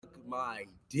my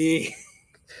dick.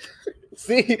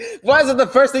 See, why is it the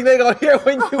first thing they gonna hear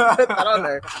when you put that on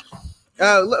there?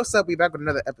 What's up? We back with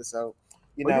another episode.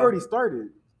 You already started.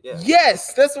 Yeah.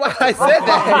 Yes, that's why I said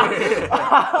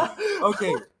that.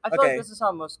 Okay. I feel like this is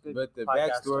how most good. But the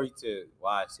backstory to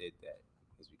why I said that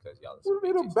is because y'all. What do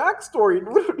you mean a backstory?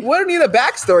 What do you need a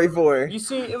backstory for? You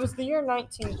see, it was the year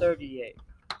 1938.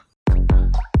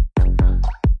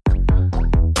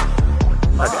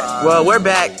 Okay. Well, we're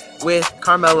back with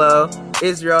Karmello,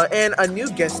 Israel, and a new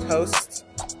guest host.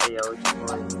 Hey, yo, it's your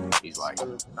boy. He's like,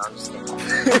 No, I'm just kidding.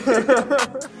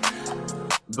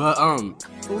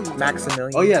 but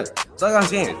Maximilian. Oh yeah, so like I'm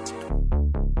saying,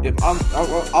 if I'll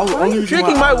Why are you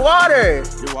drinking my water?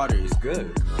 Your water is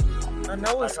good. I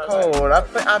know it's cold.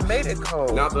 I made it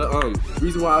cold. Nah, but the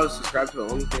reason why I was subscribed to the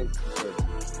OnlyFans,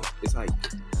 it's like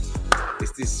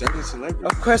it's this certain celebrity.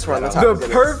 Of course, we're on the topic. The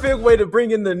perfect way to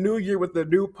bring in the new year with the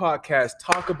new podcast.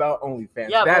 Talk about OnlyFans.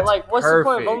 Yeah, That's but like, what's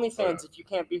perfect. the point of OnlyFans if you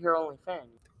can't be her OnlyFans?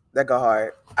 That go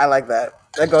hard. I like that.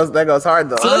 That goes hard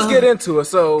though. So let's get into it.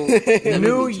 So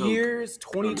New me choke. Year's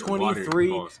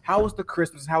 2023. How was the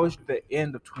Christmas? How was the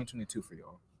end of 2022 for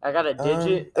y'all? I got a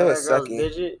digit. It I got was a girl's sucky.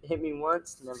 digit. Hit me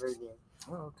once, never again.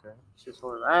 Oh, okay. It's just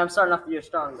horrible. I am starting off the year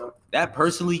strong though. That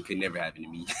personally could never happen to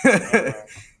me.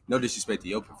 No disrespect to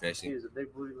your She profession. was a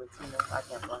big booty Latino. I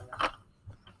can't find that.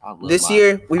 I love This my-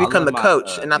 year, we I become love the my,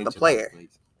 coach and not the mental player.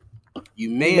 plays. You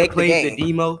may make have the played the game.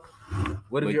 demo.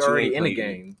 What if But you're you already ain't in a played it.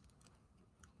 game?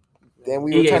 Then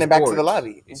we EA return it back to the Sports.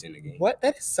 lobby. It's in the game. What?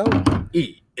 That is so.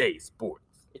 EA Sports.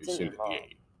 It's It's in in your the phone. game.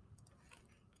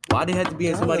 Why they had to be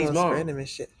in somebody's That's mom? random as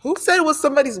shit. Who said it was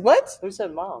somebody's what? Who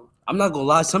said mom? I'm not gonna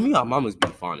lie. Some of y'all mamas be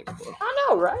phonics, bro. I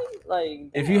know, right? Like,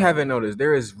 If you haven't noticed,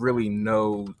 there is really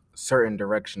no certain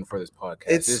direction for this podcast.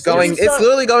 It's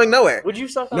literally going nowhere. would you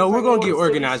suck on No, we're pregnant gonna get woman's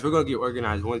organized. titties? We're gonna get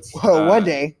organized once. Well, one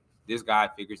day. This guy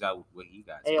figures out what he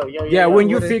got. Hey, yo, Yeah, when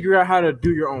you what is- figure out how to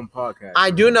do your own podcast.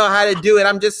 I do know how to do it.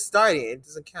 I'm just starting. It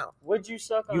doesn't count. Would you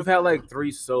suck on? You've had like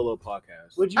 3 solo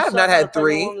podcasts. Would you I have suck not on had a pregnant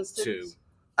 3. woman's titties? 2.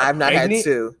 I've not had Pregnant?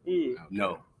 2. Yeah.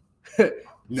 No. She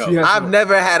No. has- I've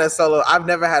never had a solo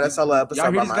episode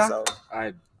Y'all hear by this guy? myself.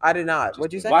 I I did not.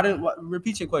 What'd you say? Why didn't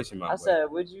repeat your question, my I boy? said,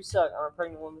 would you suck on a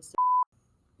pregnant woman's titties?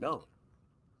 No.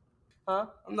 Huh?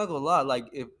 I'm not gonna lie. Like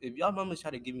if y'all mamas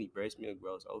try to give me breast milk,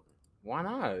 bro, it's over. why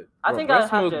not? I Bro, think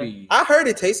breast I'd have milk to- be- I heard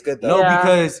it tastes good though. No, Yeah.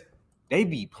 because they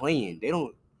be playing. They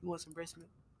don't. You want some breast milk?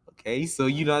 Okay, so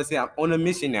you know what I'm saying. I'm on a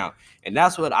mission now, and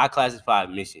that's what I classify a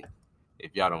mission.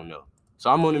 If y'all don't know,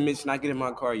 so I'm on a mission. I get in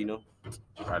my car, you know,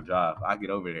 I drive. I get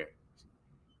over there.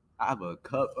 I have a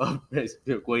cup of breast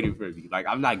milk waiting for me. Like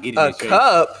I'm not getting A it straight.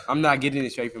 cup. I'm not getting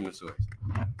it straight from the source.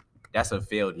 That's a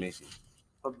failed mission.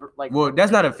 But like, Well,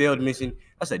 that's not a failed mission.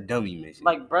 That's a dummy mission.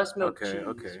 like breast milk Okay, cheese,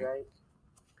 okay. right?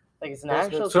 Like it's an Breast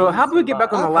actual. milk- So cheese how do we get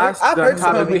back on the last I've heard the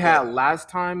some topic of we it. had last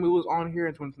time we was on here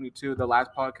in 2022, the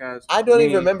last podcast? I don't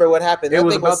even Me- remember what happened. It That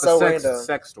was thing about was so the random.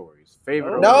 sex stories.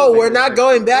 Favorite. No, favorite we're not sex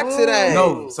going stories. back to that.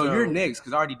 no, so So- you're next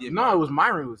because I already did. No, mine. it was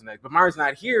Myron who was next, but Myron's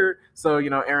not here, so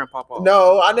you know Aaron pop off.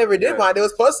 No, I never did Yeah. mine. It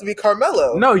was supposed to be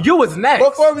Carmello. No, you was next.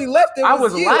 Before we left, it I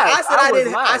was, was you. last. I said I I was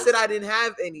didn't. I last. said I didn't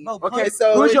have any. No, Okay, plug-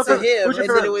 so who's it's your to him, who's your and then it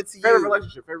favorite, went to favorite you.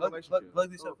 relationship? Favorite relationship.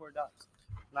 Plug this up for a dot.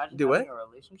 Imagine Do having a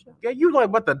relationship. Yeah, you like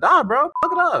what the dog, bro?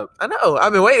 Plug it up. I know.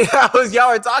 I've been waiting. Y'all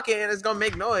were talking, and it's gonna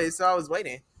make noise, so I was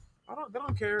waiting. They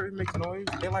don't care. It makes noise.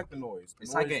 They like the noise.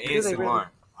 It's like an Do they ASMR. really?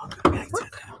 Welcome back to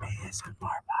the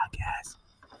ASMR podcast,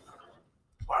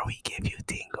 where we give you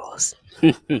tingles.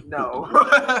 No.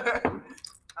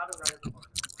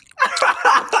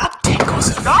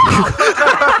 Tingles.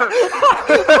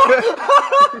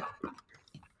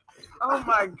 Oh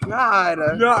my god.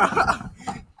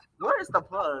 Where is the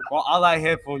plug? For all our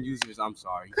headphone users, I'm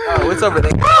sorry. Oh, it's over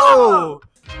there. Oh.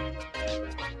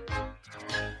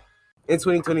 In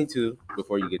 2022,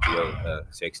 before you get to your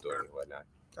sex story and whatnot,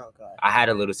 Oh god. I had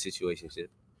a little situationship.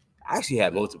 I actually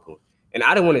had multiple, and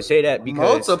I didn't want to say that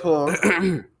because Multiple.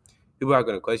 people are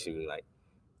gonna question me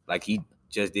like he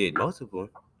just did multiple.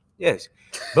 Yes,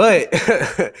 but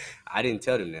I didn't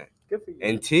tell them that Good for you.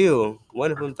 until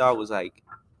one of them thought was like,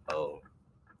 "Oh,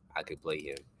 I could play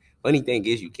him." Funny thing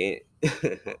is, you can't.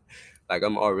 Like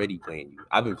I'm already playing you.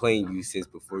 I've been playing you since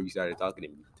before you started talking to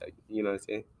me. You know what I'm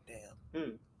saying?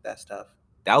 Damn. That's tough.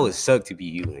 That would suck to be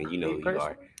you, and you know Me who you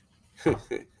are.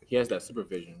 personally? He has that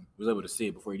supervision. He was able to see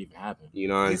it before it even happened. You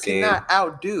know what I'm You saying? cannot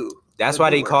outdo. That's the why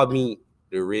they doer. called me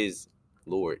the Riz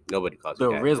Lord. Nobody calls me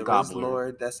The that. Riz The Riz Gobbler.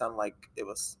 Lord. That sounded like it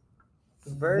was.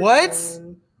 Virgin. What?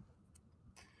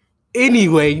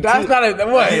 Anyway, That's not a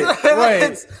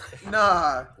wait.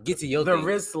 Nah. get to your The thing.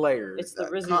 Riz Slayer. It's the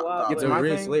That Rizzy cop Wild. dog. Get to The my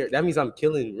Riz thing? Slayer. That means I'm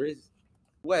killing Riz.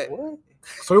 What?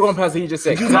 So we're gonna pass what he just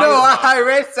said. No, I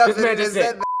read something This man that just said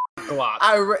said that.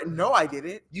 Glock. No, I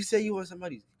didn't. You say you want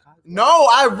somebody's cock? No,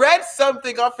 I read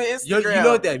something off of Instagram. Yo, you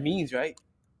know what that means, right?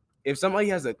 If somebody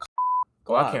has a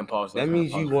Oh, I can't pause. that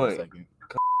means you want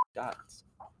shots.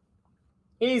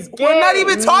 He's gay. We're not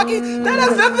even talking. That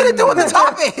has nothing to do with the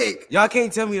topic. Y'all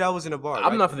can't tell me that was in a bar. I'm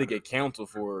right? not gonna get canceled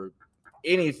for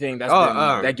anything that's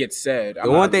that gets said. The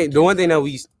one thing that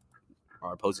we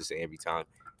are supposed to say every time,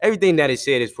 everything that is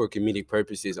said is for comedic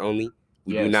purposes only.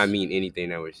 We do not mean anything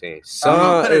that we're saying. So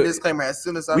I'm put a disclaimer as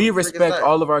soon as we respect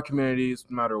all of our communities,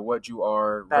 no matter what you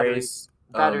are, race,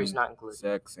 batteries not included,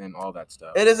 sex, and all that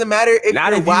stuff. It doesn't matter if not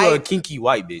you're if white. you're a kinky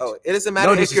white bitch. Oh, it doesn't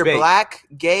matter if you're black,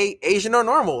 gay, Asian, or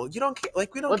normal. You don't care.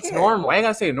 Like we don't What's care. normal? Why you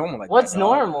gotta say normal like What's that?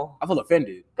 normal? I feel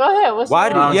offended. Go ahead. What's Why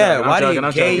normal?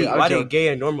 did gay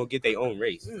and normal get their own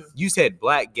race? You said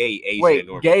black, gay, Asian, Wait, and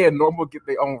normal. gay and normal get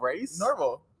their own race?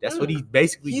 Normal. That's what he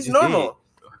basically He's just normal. did.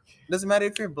 Doesn't matter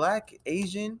if you're black,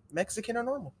 Asian, Mexican, or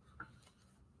normal.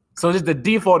 So just the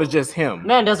default is just him.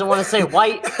 Man doesn't want to say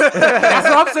white. That's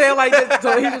what I'm saying. Like,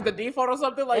 so he's just the default or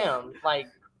something. Like, damn, like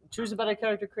choose a better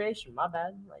character creation. My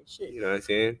bad. Like shit. You know what I'm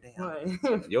saying?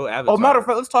 Right. Yo, Avatar. oh, matter of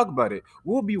fact, let's talk about it.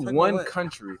 What would be Talk one about what?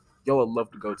 country y'all would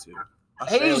love to go to?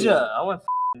 Asia. I want.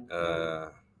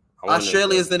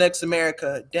 Australia is the next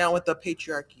America. Down with the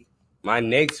patriarchy. My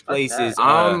next place is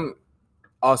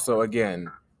also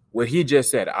again what he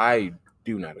just said. I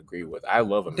do not agree with. I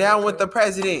love America. Down with the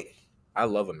president. I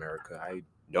love America. I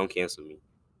don't cancel me.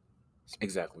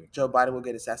 Exactly. Joe Biden will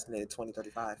get assassinated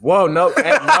 2035. Whoa, no,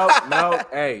 no,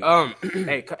 hey,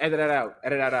 hey, edit that out.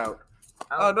 Edit that out.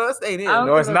 Oh no, that stayed in.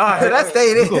 No, it's not. That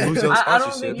stayed in. You gonna lose your I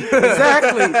don't sponsorship. think you-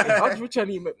 Exactly. I'm trying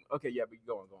to even. Okay, yeah, but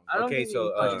go on. I don't Okay, think so,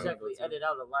 you can exactly edit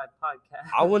out a live podcast.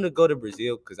 I want to go to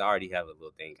Brazil because I already have a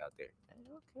little thing out there.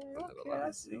 Okay,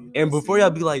 I see. And before y'all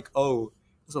be like, oh,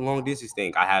 it's a long distance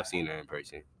thing, I have seen her in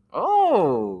person.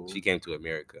 Oh, She came to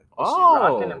America. oh,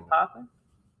 Rocking and popping.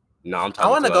 No, I'm talking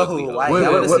I want to go ugly Hawaii. hoe. I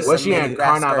wanna see was some she in mini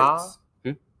grass Carnival?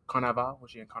 skirts. Carnival? Was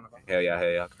she in Carnival? Hell yeah.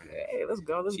 Hey, let's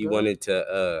go. She wanted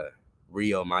to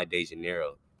Rio de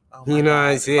Janeiro. Oh my You know God.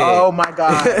 what I'm saying? Oh my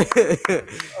God.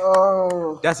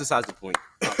 Oh. That's besides the point.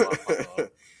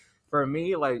 For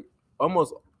me, like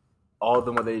almost all of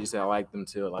them, what they just said, I like them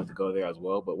too. I like to go there as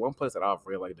well. But one place that I'd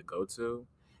really like to go to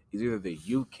is either the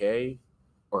UK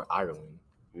or Ireland.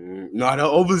 No, the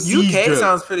overseas UK trip.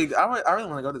 sounds pretty good. I really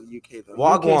want to go to the UK though.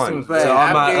 Wagwan. seems To bad.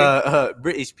 all my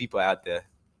British people out there.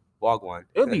 Wagwan.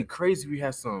 It would be crazy if we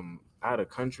had some out of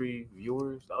country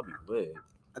viewers. That would be lit.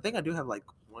 I think I do have like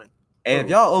one. And if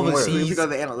y'all From where? We overseas should go to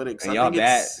the analytics. and I y'all think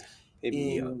bad, it's hit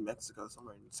me up. in Mexico,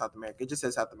 somewhere in South America. It just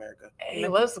says South America. Hey,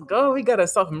 let's go. We got a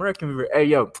South American viewer. Hey,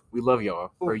 yo, we love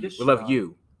y'all. Ooh, Or this we love y'all.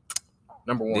 you.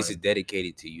 Number one. This is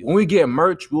dedicated to you. When we get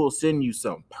merch, we will send you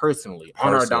some personally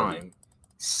on our Personally. dime.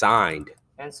 Signed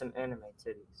And some anime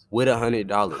titties. with $100.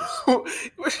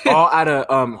 All out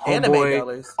of Anime homeboy.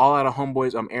 dollars. All out of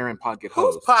homeboys. Aaron Pocket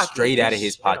Whose host. pocket? Straight out of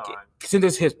his pocket. Since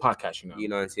it's his podcast, you know. You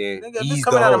know what I'm saying? Nigga, if it's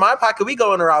coming out of my pocket, we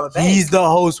going to rob a bank. He's the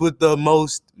host with the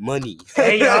most money.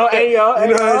 Hey yo, hey yo,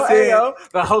 You know what I'm saying? yo.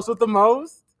 The host with the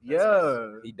most.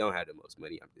 Yeah. He don't have the most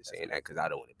money. I'm just saying that because I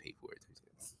don't want to pay for it.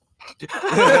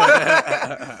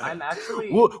 I'm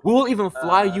actually. We'll even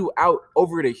fly you out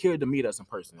over to here to meet us in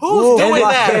person. Who's And doing then-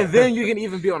 that? And then you can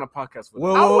even be on a podcast with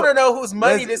us. I want to know whose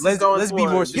money this is going Let's for. be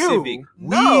more You. specific.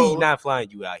 No. We not flying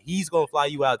you out. He's gonna fly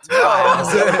you out to my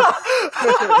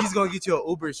house. He's gonna get you an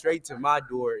Uber straight to my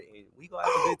door, and we gonna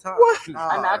have a good time.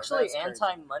 I'm Oh, actually that's crazy.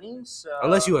 anti-money, so.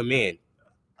 Unless you a man.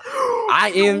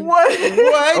 I am.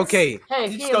 What? Okay, Hey, You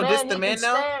if just he a gonna diss man, the he man can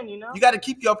now? stand, you know. You got to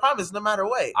keep your promise no matter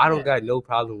what. I don't got no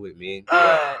problem with men.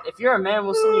 If you're a man,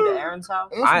 we'll send you to Aaron's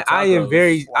house. I am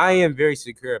very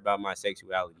secure about my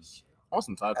sexuality. I want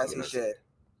some tacos. As he should.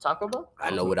 Taco Bell. I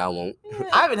know what I want.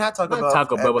 I haven't had Taco Bell.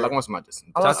 Taco Bell, but forever. like I want some just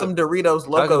I want some Doritos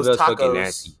Locos Bell's fucking tacos.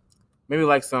 nasty. maybe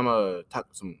like some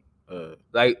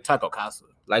Like taco casa.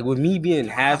 Like with me being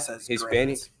half That's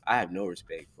Hispanic, great. I have no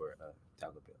respect for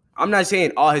Taco Bell. I'm not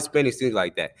saying all Hispanics think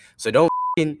like that. So don't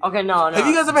Okay, no. Have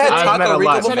you guys ever had I've met Taco a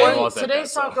lot Rico of before? people.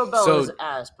 Today's Taco Bell So- is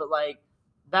ass, but like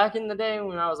back in the day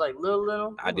when I was like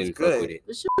little, I didn't good. fuck with it.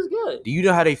 this shit was good. Do you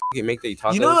know how they fucking make their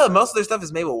tacos? You know that most of their stuff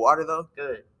is made with water though.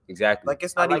 Good. exactly. Like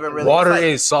it's I not like even it. really Water it's like,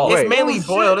 and salt. It's Wait. mainly Oh,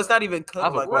 boiled. shit. It's not even I cooked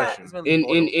have a like question. that. It's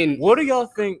mainly boiled. What do y'all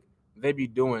think they be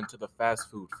doing to the fast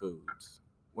food foods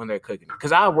when they're cooking it?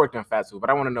 Because I worked in fast food, but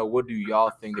I want to know what do y'all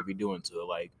think they be doing to it?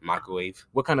 Like, Microwave.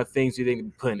 what kind of things do you think they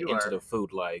be putting You into are. the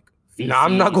food? Like, Nah,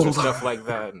 I'm not feces gonna and stuff lie. like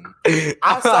that. And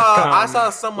I saw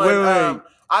someone. Wait.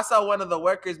 I saw one of the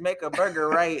workers make a burger,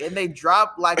 right? And they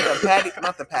dropped like the patty,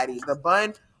 not the patty, the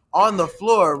bun on the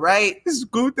floor, right?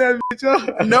 Scoot that bitch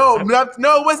up. No,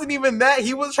 it wasn't even that.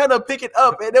 He was trying to pick it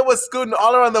up, and it was scooting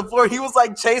all around the floor. He was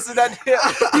like chasing that.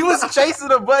 He was chasing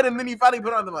the butt, and then he finally put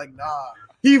it on. I'm like, nah.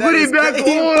 He That put is it back crazy.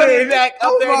 He on. put it back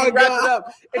up there, and my he wrapped God. it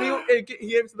up, and he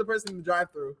gave it to the person in the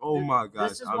drive-through. Oh my gosh.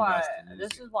 This is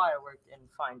why I worked in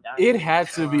fine dining. It had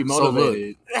to be So look,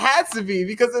 motivated. It had to be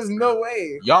because there's no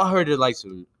way. y'all heard of like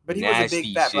some But he was a nasty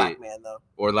big fat shit, black man, though.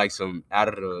 or like some out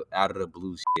of the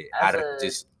blue shit. As Out of a-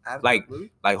 just Out of like the blue?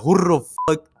 like who the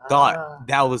fuck thought Ah.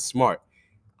 that was smart?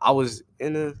 I was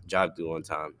in a drive-through one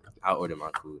time. I ordered my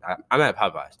food. I'm at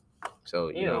Popeyes, so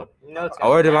you know. it's I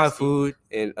ordered my nasty. food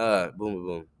and boom, boom,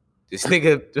 boom. This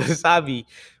nigga Wasabi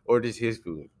orders his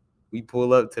food. We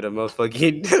pull up to the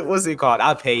motherfucking what's it called?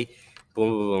 I pay. Boom,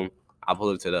 boom, boom. I pull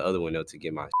up to the other window to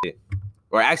get my shit.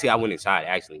 Or actually, I went inside.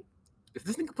 Actually, Is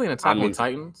this nigga playing Attack I'm on in-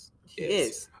 Titans? He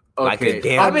is. Like a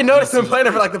damn. I've been noticing him playing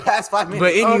it for like the past 5 minutes.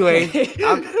 But anyway,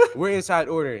 Okay. we're inside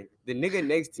ordering. The nigga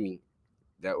next to me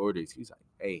that orders, he's like,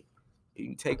 "Hey, can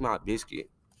you take my biscuit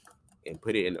and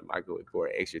put it in the microwave for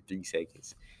an extra 3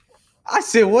 seconds?" I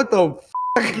said, "What the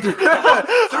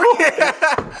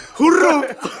Who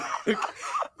the fuck?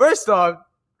 First off,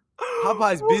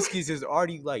 Popeye's biscuits is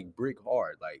already like brick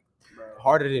hard, like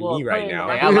harder than Well, me right playing now.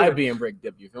 Like, I like being brick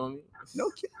dip. You feel me? No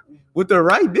kid. With the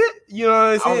right bit, you know what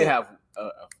I'm I saying? only have. I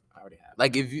already have.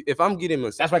 Like if I'm getting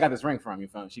a That's where I got this ring from. You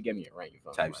feel me? She gave me a ring. You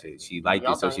feel me? type shit, she liked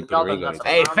Y'all it, so done- she put y'all a ring done on it. messed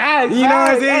Hey, around. facts. You know what I'm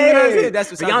facts, saying? You know what I'm hey. saying?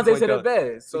 That's what Beyonce said it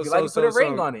best. So- So, like to so- put a so-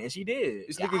 ring so- on it, and she did.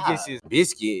 This nigga gets his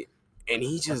biscuit and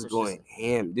he just what she going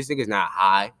ham. This nigga's not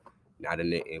high, not in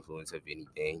the influence of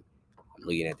anything. I'm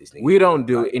looking at this nigga. We don't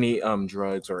do any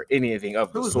drugs or anything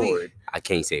of the Who's we? sort. I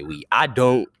can't say we. I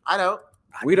don't. I know.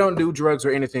 We don't do drugs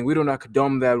or anything. We do not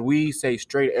condone that. We say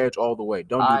straight edge all the way.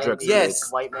 Don't do drugs. Yes.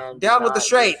 White man. Down with the did not-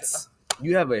 straights.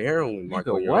 You have a heroin mark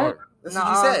Nigga, on your what? arm. That's Nuh-uh.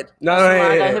 what you said. No, That's when I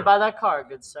yeah, got yeah. hit by that car,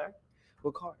 good sir.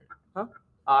 What car? Oh,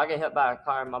 I got hit by a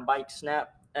car. My bike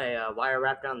snapped. A wire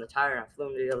wrapped around the tire, and I flew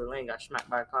into the other lane. Got smacked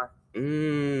by a car.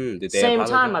 Did they Same apologize?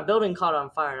 time, my building caught on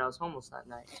fire, and I was homeless that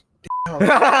night.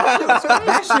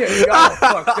 That shit got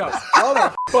fucked up. All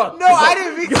the fuck. No, I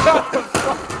didn't mean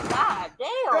God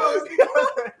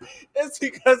damn! It's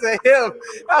because of him.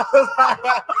 I was like,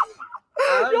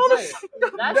 Let me tell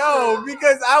you, that no, shit-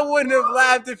 because I wouldn't have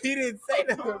laughed if he didn't say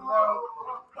nothing, bro.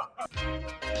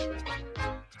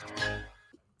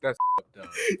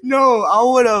 No, I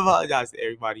want to apologize to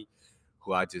everybody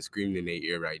who I just screamed in their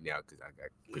ear right now because I got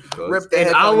pretty close. Rip the And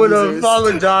I headphone want to users.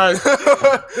 apologize.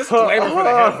 Disclaimer for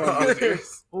the headphone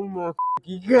users. Oh my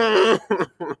fucking God.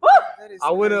 That is I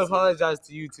want to crazy. apologize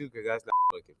to you too because that's not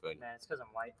fucking funny. Man, it's because I'm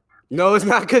white. No, it's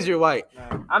not because you're white.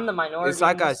 No, I'm the minority. It's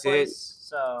like in I this said. place,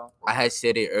 so I had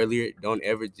said it earlier. Don't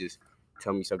ever just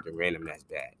tell me something random that's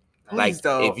bad. Like Please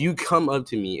don't. if you come up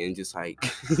to me and just like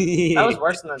that was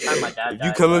worse than the time my dad If died.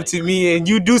 you come up like- to me and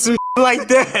you do some like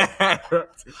that,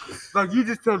 like you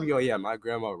just tell me, oh yeah, my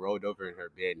grandma rolled over in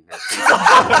her bed and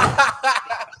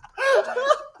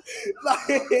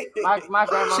my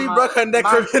grandma. She broke her neck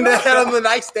from in the head on the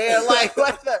nightstand. Like,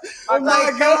 what the? My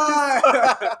my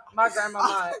God.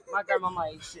 my grandma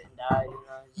ate shit and died.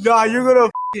 You know? Nah, you're gonna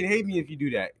fucking hate me if you do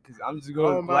that because I'm just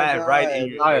gonna Oh my laugh right in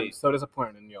God. your I am face. so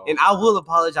disappointed in y'all. And I will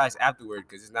apologize afterward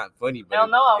because it's not funny. But Hell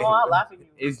no, I won't. I'll laugh at you.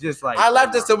 It's just like I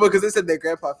laughed at someone because they said their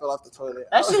grandpa fell off the toilet.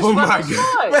 That shit's Oh my fucking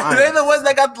God. good. They're the ones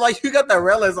that got like you got the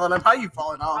relics on them. How you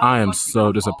falling off? I am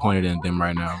so disappointed in them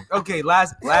right now. Okay,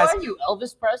 last Who are you,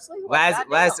 Elvis Presley? Like,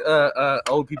 last goddamn.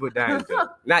 old people dying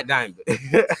joke. Not dying, but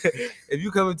if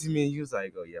you come up to me and you was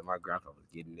like, oh yeah, my grandpa was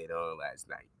getting it on last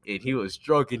night and he was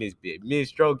stroking his bit.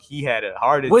 Mid-stroke, he had a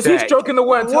heart attack. Was he stroking the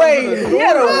one? Wait, he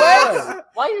had a what?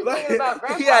 Why are you thinking about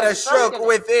grandpa? He had a stroke stroking it?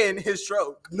 within his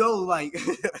stroke. No, like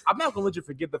I'm not gonna let you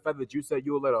forget the fact that you said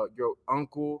you would let your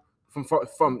uncle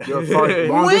from your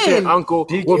long When? distance uncle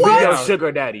Dick will be you your down. sugar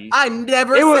daddy. I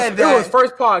never It was said that. it was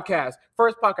first podcast.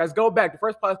 First podcast. Go back. The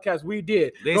first podcast we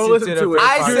did. Go Listen listen to the to it. first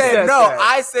I podcast. You said no. that.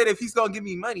 I said if he's gonna give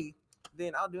me money,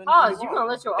 then I'll do anything. Pause. he You wants.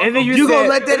 gonna let your And then uncle- you, You gonna said,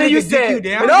 let that and then nigga you dick said, you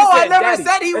down? and No, then you I said never daddy.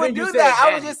 said he And would then you do said that. I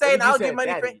was daddy. just saying And then you I'll said get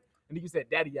money for. daddy. And then you said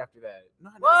daddy after that. No,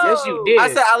 I Whoa. Yes, you did.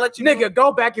 I said I'll let you. Nigga,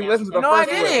 go back and listen to the No, I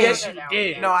first one. didn't. Yes, you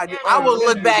did. No, I did. I will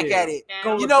look back at it.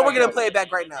 Go You look know back we're gonna at play it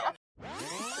back right now.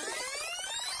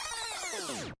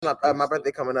 My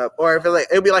birthday coming up, or if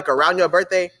it'll be like around your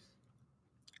birthday,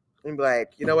 and be like,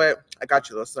 you know what, I got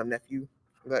you, little son, nephew.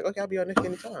 Be like, okay, I'll be your nephew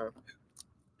anytime.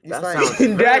 He's That like- sounds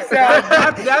That's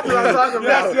what I'm talking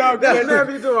about. That's never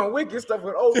be doing wicked stuff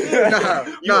with old people.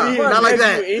 No, not like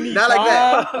that. Not like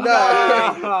that.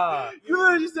 No. You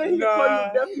literally said he Nah. call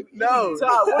you nephew. No.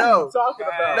 What are No. you talking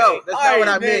about? No, that's not what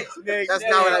I meant. Next, That's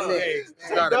not what I meant.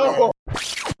 That's not what I meant. No.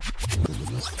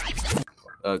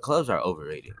 Clubs are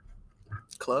overrated.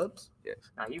 Clubs? Yes.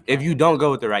 Nah, you If can't. you don't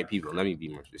go with the right people, let me be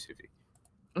more specific.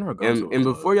 I'm never going to a And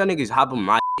club. before y'all niggas hop on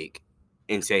my dick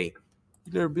and say,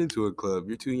 "You never been to a club,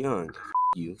 you're too young." F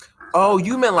you. Oh,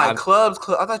 you meant like I've- clubs?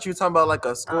 I thought you were talking about like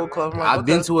a school club. I'm like, I've what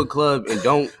been the- to a club and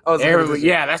don't I wasn't paying attention.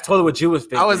 Yeah, that's totally what you was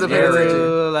thinking. I wasn't paying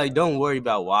attention. like don't worry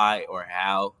about why or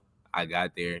how I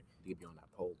got there. You be on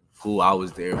that pole. Who I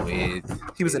was there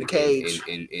with. He was in a and- cage.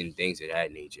 and things of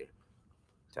that nature.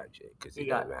 Type shit. Because He it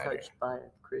got don't matter. touched by a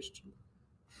Christian.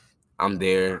 I'm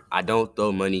there. I don't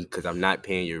throw money because I'm not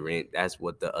paying your rent. That's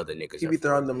what the other niggas He are be for.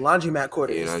 throwing them laundromat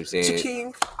quarters. You know what I'm saying?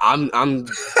 Cha-ching. I'm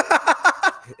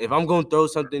if I'm gonna throw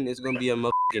something, it's gonna be a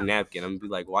motherfucking napkin. I'm gonna be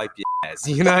like, wipe your ass.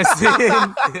 You know what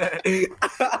I'm saying?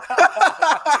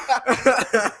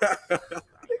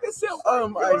 Oh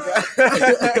my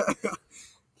god.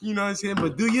 You know what I'm saying?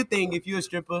 But do your thing. If you're a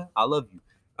stripper, I love you.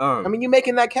 I mean, you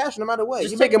making that cash no matter what.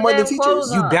 Just You take making the more than damn clothes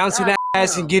teachers. you off. bouncing that God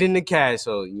ass damn. and get in the cash.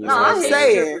 So you know No, what I I'm hate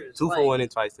saying. saying? strippers. 2 for Like, 1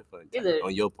 and twice the fun either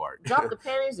on your part. drop the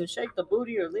panties and shake the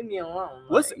booty, or leave me alone.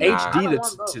 What's Like, Nah. I HD don't want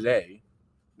to those. today?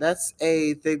 That's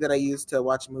a thing that I use to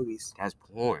watch movies. That's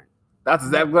porn. That's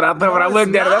exactly what I thought when I No, looked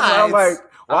it's at it. That's why I'm not. like,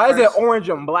 why is it first- orange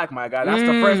and black, my guy? That's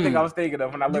the first thing I was thinking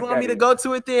of when I looked You at want me to it. go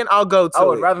to it then? I'll go to I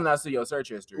would it. rather not see your search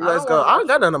history. I Let's don't go. wanna I don't watch-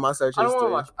 got none of my search I don't want history.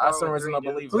 to watch. I porn some with reason three don't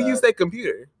dudes. believe Who that. used their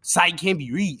computer? Site can't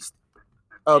be reached.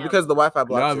 Oh, Damn. because the Wi-Fi No,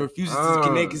 blocks it it. refuses to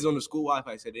connect because on the school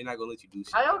Wi-Fi, so they're not gonna let you do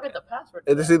shit. How y'all get the password?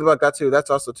 This is about that too. That's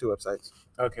also 2 websites.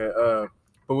 Okay,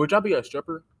 but would y'all be a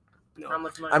stripper? How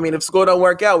much money? I mean, if school don't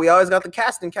work out, we always got the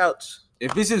casting couch.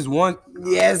 If this is one,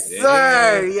 Yes, Yeah.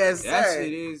 sir. Yes, that sir.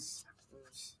 shit is.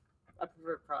 I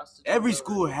prefer prostitutes. Every over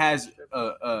school has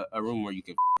strippers. a room where you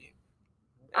can.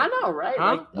 I know, right? Huh?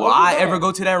 Like, Will over I there. ever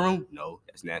go to that room? No,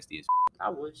 that's nasty as I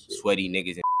would. Shit. sweaty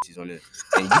niggas and bitches on it.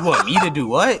 And you want me to do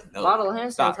what? No, Bottle of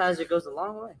hand stop. sanitizer goes a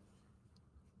long way.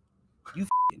 You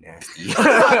nasty.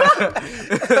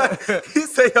 You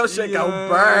say your shit go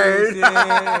burn. Yeah.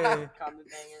 Comment banging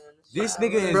in the This shower.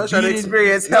 nigga is Bro, trying to beating-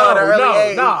 experience hell at an early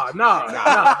age.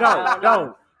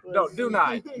 don't, do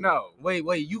not, no.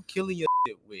 Wait, you killing your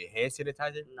shit with hand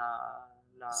sanitizer? Nah.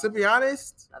 To be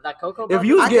honest, That cocoa. If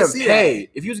you was I can getting see paid,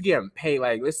 if you was getting paid,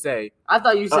 like let's say I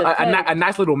thought you said a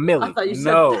nice little milli. I thought you said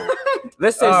No,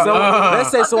 let's say let's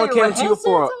say I someone thought you came were to you hand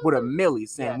for sanitizer? with a milli,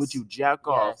 saying, Yes. "Would you jack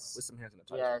off Yes. with some hand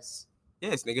sanitizer?" Yes.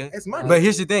 Yes, nigga. it's money. But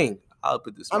here's the thing. I'll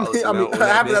put the I smallest mean, amount on that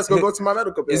after that's bitch. gonna go to my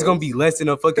medical bill. It's gonna be less than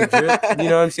a fucking drip. You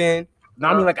know what I'm saying? No,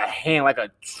 I mean like a hand, like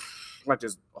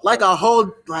just like a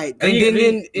whole like. And you-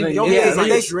 then Your yeah, hands then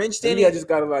like you- drenched then in you it. just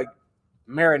gotta like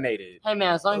marinate it. Hey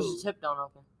man, as long as your tip don't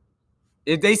open.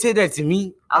 if they said that to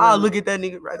me, I I'll learned- look at that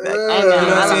nigga right back. Hey, You man, know what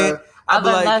I I'm saying? learned- I'd I be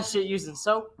learned like, that shit using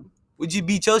soap. would you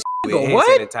beat your shit with go, hand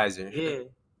what? sanitizer? Yeah.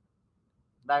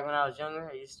 Back when I was younger,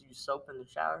 I used to use soap in the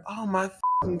shower. Oh my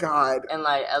fucking god! And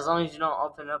like, as long as you don't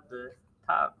open up the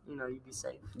top, you'd be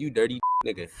safe. You dirty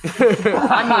nigga.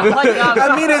 I mean, what y'all-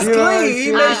 I mean, it's You know what I'm clean. He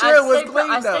saying? made sure it was stay clean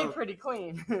I stay though. pretty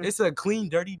clean. It's a clean,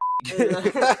 dirty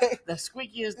the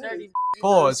squeakiest dirty.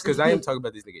 pause, because I am talking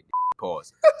about this nigga.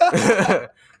 Pause.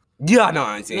 Yeah, I know what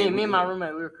I'm saying. Me and my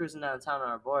roommate, we were cruising down town on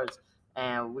our boards,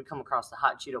 and we come across the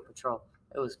Hot Cheeto Patrol.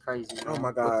 It was crazy. Oh man. my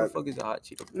What the god! fuck is a hot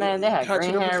Cheeto? Man, they had Hot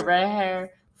green Cheeto hair, Patrol? red hair,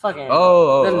 fucking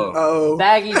Oh. Oh,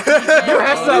 baggy.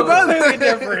 That's so completely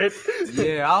different.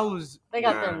 Yeah, I was. They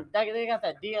got nah, them. They got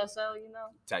that DSL,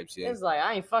 type shit. It's like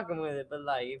I ain't fucking with it, but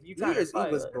like if you New try to Year's fight,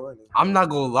 Eve was like, born. I'm not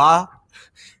gonna lie,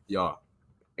 y'all,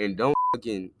 and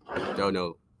don't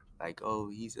know, like, oh,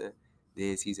 he's a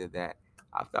this, he's a that.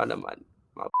 I found out my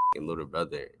fucking little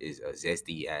brother is a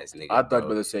zesty ass nigga. I thought bro.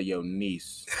 brother said yo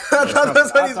niece. I thought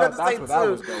that's what he's I about thought to say that's where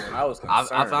that was too. going. I was I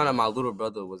concerned. found out my little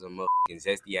brother was a motherfucking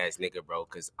zesty ass nigga, bro.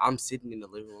 Cause I'm sitting in the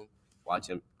living room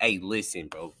watching. Hey, listen,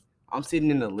 bro. I'm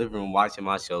sitting in the living room watching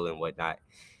my show and whatnot.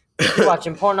 you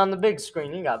watching porn on the big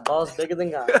screen. You got balls bigger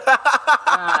than God.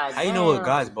 God How you know what damn.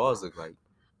 guys' balls look like?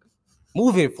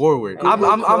 Moving forward, Hey, I'm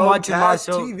watching my Chromecast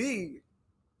show. TV.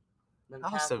 Them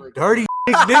I'm some Catholics. dirty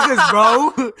niggas,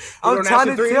 bro. I'm learn trying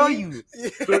that to shit tell 3D? you.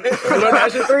 You learn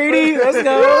that shit 3D? Let's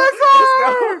go. Yes,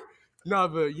 Let's go. No,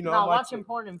 but you know, No, I'm watching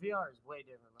porn in VR is way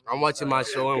different. I'm watching my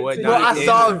show and Continue. whatnot. Well, I and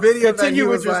saw a video that he Continue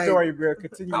was with your like, story, bro.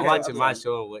 Continue. I'm with watching that. my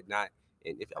show and whatnot.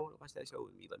 And if y'all want to watch that show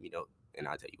with me, let me know, and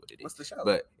I'll tell you what it is. What's the show?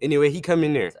 But anyway, he come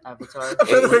in there. It's Avatar. I'm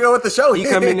trying to figure out what the show He is.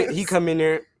 come in. He come in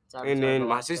there, It's Avatar, and then the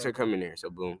my last sister one. come in there. So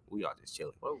boom, we all just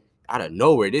chilling. Whoa. Out of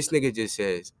nowhere, this nigga just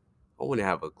says, "I want to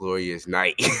have a glorious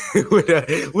night." with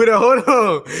a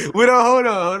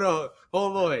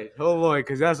hold on,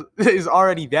 because it's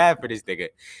already bad for this nigga.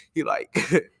 He like,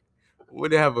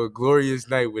 want to have a glorious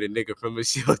night with a nigga from a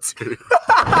shelter.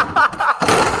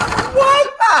 What?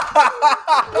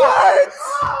 What?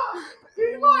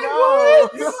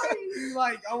 no.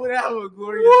 Like, I would have a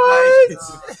glorious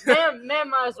night. Man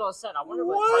might as well said, I wonder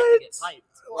what type to get typed.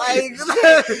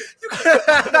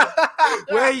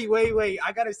 Like, Wait.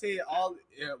 I gotta say it all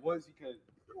at once because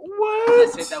what?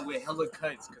 I said that with hella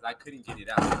cuts because I couldn't get it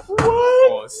out.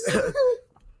 What?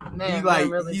 Man,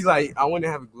 He's like, I want to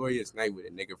have a glorious night with a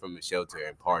nigga from the shelter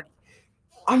and party.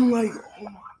 I'm like, oh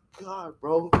my God,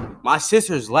 bro. My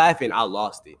sister's laughing. I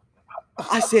lost it.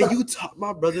 I said, you taught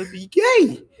my brother be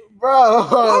gay. Bro.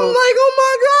 I'm like, oh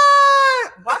my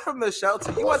God. Why from the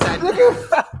shelter? You want that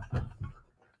nigga?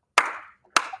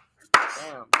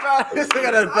 Damn. Bro, this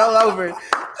nigga done fell over.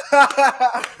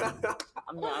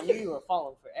 I knew you were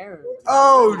falling for Aaron.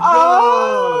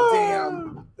 Oh,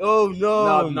 damn. Oh,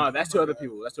 no. No, that's two other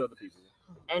people.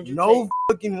 Andrew No Tate.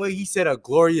 fucking way. He said a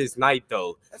glorious night,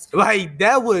 though. Like,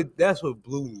 that's what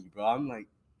blew me, bro. I'm like,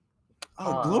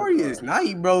 glorious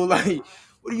night, bro. Like,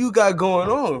 what do you got going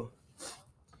on?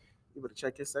 You better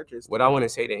check his searches. What I want to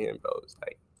say to him, bro, is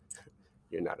like,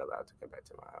 you're not allowed to come back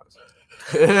to my house.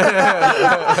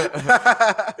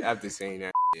 After saying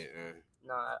that shit, man.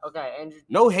 Nah, okay, Andrew.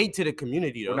 No hate to the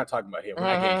community, though. We're not talking about him. We're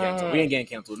not getting canceled. We ain't getting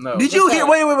canceled. No. Did you hear?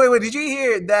 Wait. Did you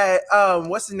hear that?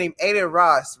 What's his name? Aiden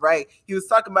Ross, right? He was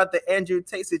talking about the Andrew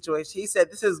Tate situation. He said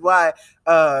this is why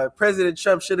President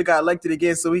Trump should have got elected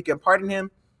again, so we can pardon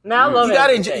him. Man, I love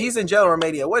Andrew Tate. He's in jail in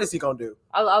Romania. What is he gonna do?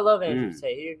 I love Andrew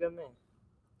Tate. He's a good man.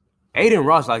 Aiden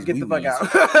Ross likes Get the fuck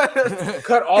wee-wees. out,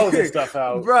 Cut all of his stuff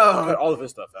out, bro. Cut all of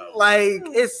his stuff out. Like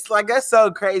it's like that's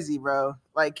so crazy, bro.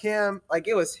 Like him, like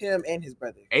it was him and his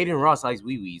brother. Aiden Ross likes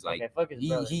wee-wees. Like, Okay, fuck his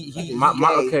brother.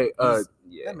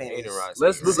 yeah, man, Aiden Ross.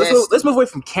 Let's move away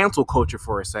from cancel culture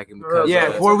for a second because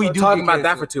before we do talking get about that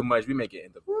canceled. for too much, we make it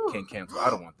end up cancel. I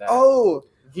don't want that. Oh,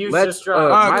 Views Let's, just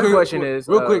dropped. my question is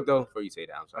real quick though, before you say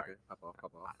that, I'm sorry. Okay, hop off.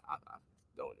 I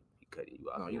don't want to be cutting you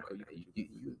off. No, you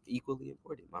equally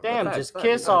important. My Damn, brother. just Facts,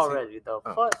 kiss facts. already though.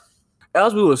 Oh. Fuck.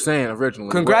 As we were saying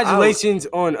originally, Congratulations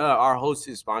on our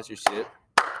hosted sponsorship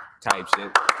type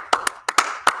shit.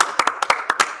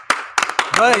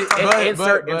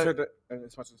 Insert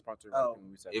the sponsor. Oh. when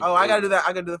we say- I gotta do that. I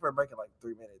gotta do that for a break in like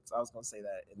 3 minutes. I was gonna say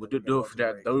that. We'll do it for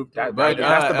that. But, That's the break.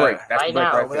 That's the right break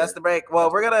now, right Well, that's there. the break.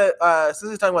 Well, we're gonna since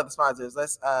we're talking about the sponsors,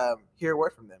 let's hear a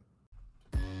word from them.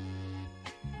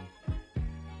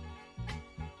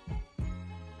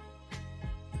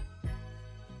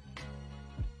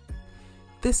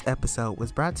 This episode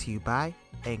was brought to you by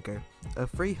Anchor, a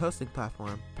free hosting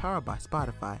platform powered by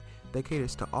Spotify that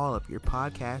caters to all of your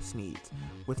podcast needs.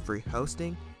 With free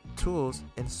hosting, tools,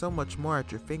 and so much more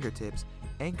at your fingertips,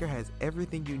 Anchor has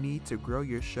everything you need to grow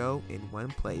your show in one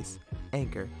place.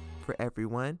 Anchor, for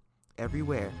everyone,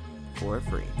 everywhere, for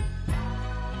free.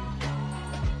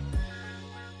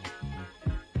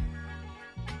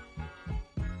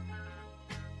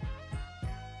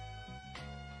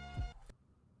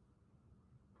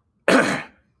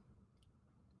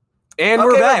 And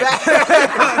we're back. You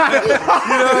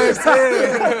know what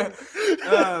I'm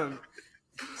saying?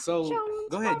 So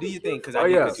go ahead, do your thing, because I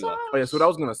did cut you off. Oh yeah. So what I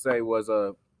was gonna say was,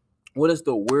 what is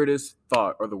the weirdest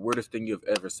thought or the weirdest thing you've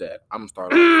ever said? I'm gonna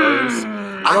start off first.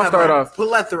 I'm gonna start off.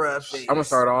 Plethora of things. I'm gonna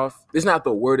start off. It's not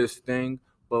the weirdest thing,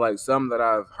 but like some that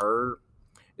I've heard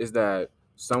is that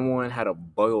someone had a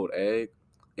boiled egg,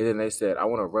 and then they said, "I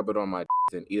want to rub it on my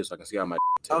and eat it so I can see how my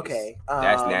tastes." Okay,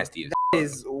 That's nasty.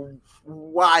 Is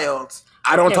wild.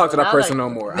 I don't Okay, talk to well, that now person that- no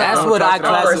more. That's don't what talk I to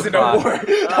that person no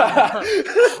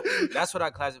more. That's what I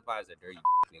classify as a dirty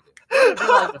nigga.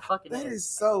 You like the fucking That egg. is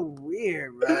so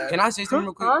weird, bro. Can I say something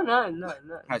real quick? Oh no.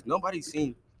 Has nobody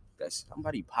seen that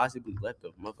somebody possibly left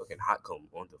a motherfucking hot comb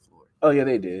on the floor? Oh yeah,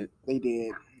 they did. They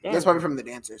did. Damn. That's probably from the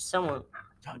dancers. Someone,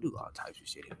 Y'all do all types of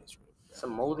shit in this room.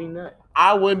 some moldy nut.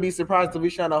 I wouldn't be surprised if we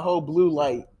shine a whole blue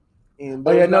light. And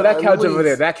Oh yeah, no, that at couch over least-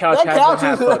 there. That couch That has couch been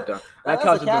half is- fucked up. That That's couch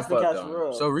a has been casting fucked couch up. for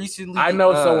real. So recently, I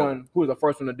know someone who was the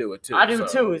first one to do it too. I do so.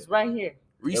 too. It's right here.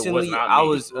 Recently, not I me.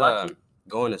 was Lucky.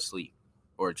 going to sleep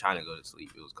or trying to go to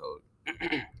sleep. It was cold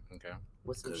Okay.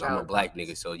 What's the because I'm a shower? black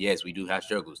nigga. So yes, we do have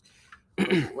struggles.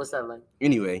 What's that like?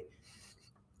 Anyway.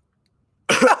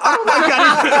 Oh my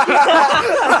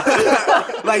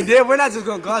God. Like, damn, we're not just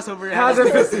gonna gloss over it. How's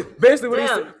it feel?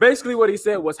 Damn. Basically what he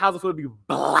said was, how's it feel to be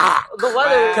black? The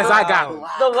weather. Because I got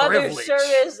The weather privilege.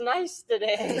 sure is nice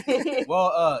today.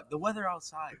 Well, the weather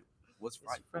outside was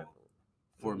frightful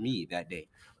for me that day.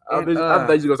 I thought you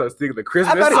were gonna start singing the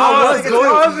Christmas I thought song. he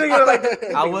was thinking going like,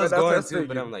 to. I was that's what going I'm to, thinking.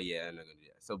 but I'm like, yeah, I'm not gonna do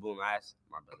that. So boom, I asked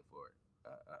my brother for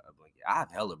a blanket. I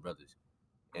have hella brothers,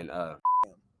 and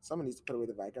Someone needs to put away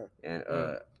the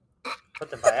Viagra.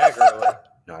 Put the Viagra away.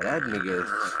 no, that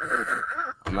nigga.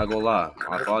 I'm not gonna lie,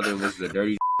 my father was a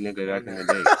dirty nigga back in the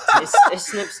day.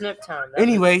 It's snip time.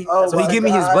 Anyway, Oh so he my give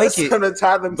me his God, it's blanket, gonna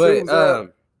tie them but tubes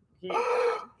up.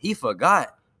 he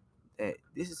forgot that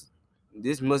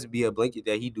this must be a blanket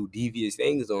that he do devious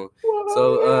things on.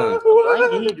 So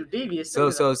blanket, he do devious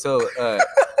things.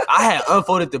 I had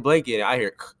unfolded the blanket and I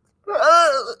hear.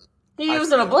 He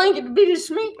using a blanket to beat his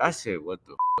meat. I said, "What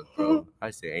the fuck, bro?" I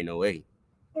said, "Ain't no way,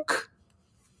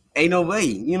 ain't no way."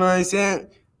 You know what I'm saying?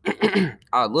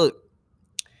 I look,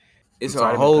 it's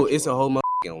a whole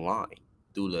motherfucking line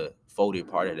through the folded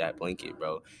part of that blanket,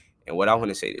 bro. And what I want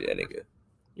to say to that nigga,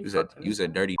 you was a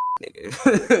dirty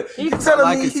nigga. You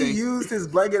telling me he used his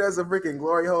blanket as a freaking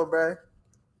glory hole, bro?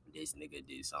 This nigga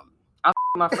did something. I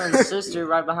my friend's sister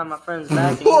right behind my friend's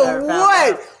back. And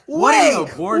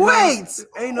Wait!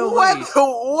 Ain't no what? way.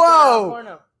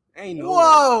 Whoa! Ain't no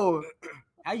Whoa! way.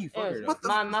 How you fuck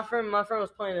her? My friend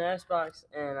was playing the Xbox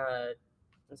and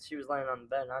she was laying on the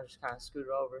bed and I just kind of scooted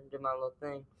over and did my little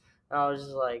thing. And I was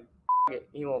just like, it,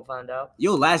 he won't find out.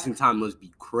 Your lasting time must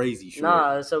be crazy short.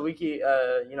 Nah, so we keep,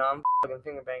 I'm fucking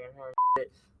finger banging her and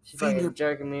shit. She's fucking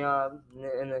jerking me off,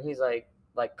 and then he's like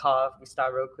cough. We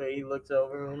stop real quick. He looks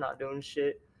over, we're not doing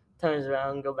shit. Turns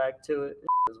around and go back to it. It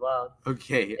was wild.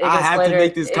 Okay, I have to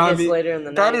make this comment. Later in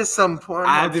the that night. is some porn.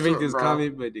 I have to make this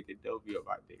comment, but nigga, don't be on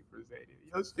my day for saying it.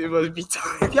 Your shit must be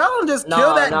tired. If y'all don't just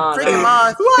kill that freaking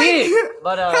moth, but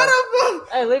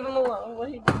hey, leave him alone. What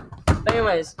he do? But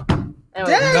anyways,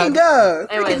 dang,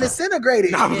 freaking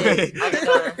disintegrated. I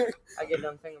get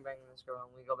done finger banging this girl,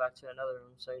 and we go back to another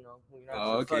room. So we can.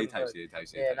 Okay, type shit.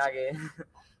 Yeah, not get.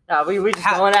 Nah, we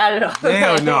just going at it.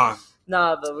 Hell no.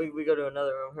 Nah, but we go to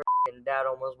another room. Her dad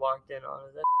almost walked in on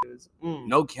us. That was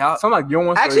no cap. Sound like you don't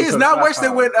want. Actually, it's not worse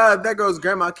than when that girl's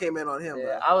grandma came in on him.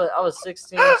 Yeah, I was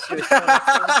 16. She was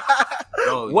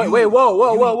 22. Wait,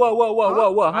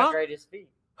 whoa, My greatest feat.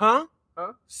 Huh?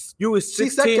 You was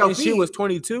 16 and she was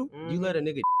 22. You let a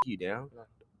nigga you down.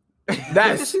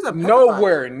 That's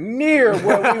nowhere near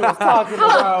what we was talking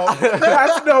about.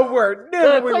 That's nowhere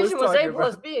near what we was talking about. The equation was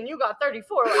A plus B and you got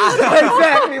 34.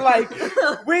 Exactly. Like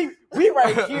we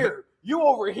right here. You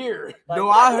over here. Like, no,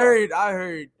 I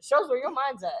heard. Shows where your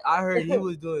mind's at. I heard he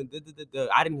was doing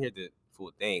I didn't hear the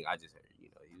full thing. I just heard,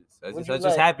 that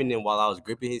just happening while I was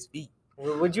gripping his feet.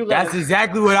 Would you? That's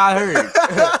exactly what I heard.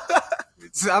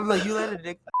 So I'm like, you let a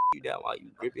nigga you down while you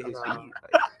gripping his feet.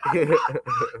 Like.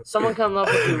 Someone come up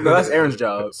with you. No, that's Aaron's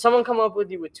job. Someone come up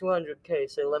with you with $200K.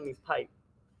 Say, let me pipe.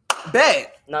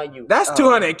 Bet. Not you. That's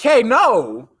 $200K.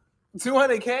 No.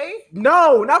 $200K?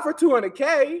 No, not for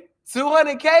 $200K.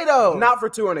 $200K though. Not for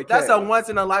 $200K. That's a once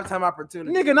in a lifetime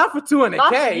opportunity. Nigga, not for $200K.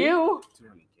 Not for you.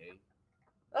 $200K.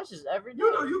 That's just every day.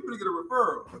 You know you finna get a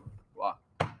referral. Why?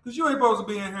 Cause you ain't supposed to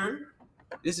be in here.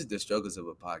 This is the struggles of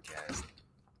a podcast.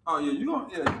 Oh yeah, you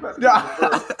better get a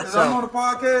referral. Is I'm on the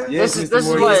podcast? Yes, this is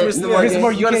what Mr.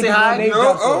 Morgan. You want to say hi?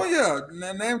 Oh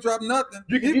yeah, name drop nothing.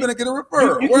 He finna get a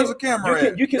referral. Where's the camera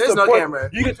at? There's no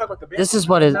camera. You can talk about the band. This is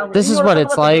what it's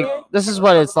like. This is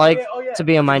what it's like to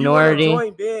be a minority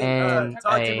and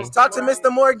talk to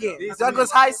Mr. Morgan.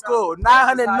 Douglas High School,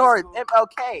 900 North,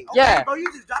 MLK. Yeah.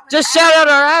 Just shout out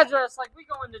our address like we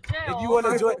going to jail. If you want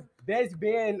to join best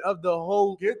band of the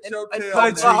whole Get your tail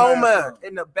Oklahoma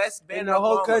in the best band in the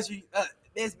whole country.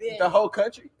 Best band. The whole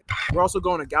country. We're also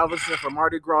going to Galveston for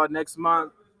Mardi Gras next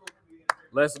month.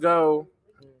 Let's go.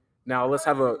 Now let's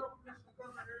have a.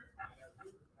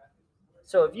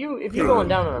 So if you going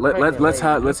down on a let's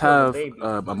have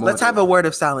a moment. Let's have a word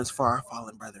of silence for our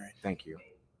fallen brethren. Thank you.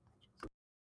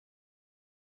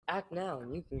 Act now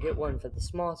and you can get one for the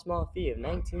small fee of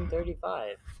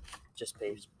 $19.35. Just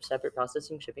pay separate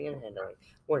processing, shipping, and handling.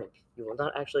 Warning, you will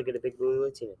not actually get a big blue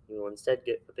Latina. You will instead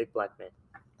get a big black man.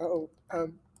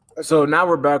 Okay. So now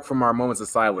we're back from our moments of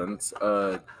silence.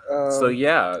 So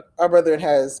yeah. Our brethren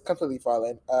has completely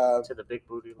fallen. To the big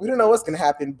booty. We don't know what's going to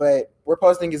happen, but we're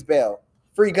posting his bail.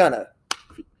 Free Gunna.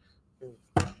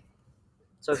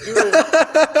 So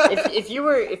if you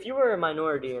were a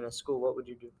minority in a school, what would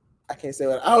you do? I can't say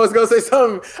what I was gonna say.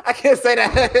 Something I can't say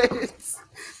that.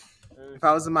 If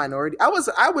I was a minority, I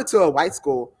went to a white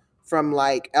school from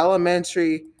like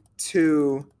elementary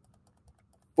to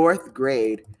 4th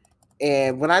grade,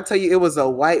 and when I tell you it was a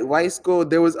white school,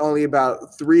 there was only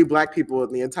about 3 black people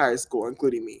in the entire school,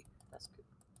 including me. That's good.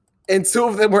 And 2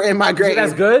 of them were in my grade.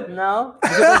 That's good. No.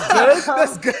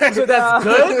 That's good. So that's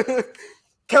good.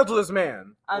 Countless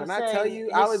man. When I tell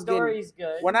you, I was good.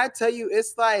 When I tell you,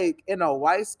 it's like in a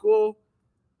white school,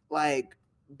 like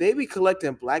they be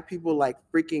collecting black people like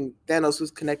freaking Thanos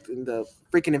was connecting the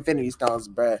freaking Infinity Stones,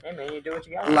 bruh. Hey man, you do what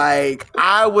you got. Like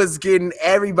I was getting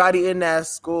everybody in that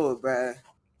school, bruh.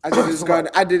 I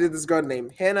did this girl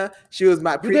named Hannah. She was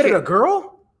my You dated a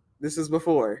girl? This was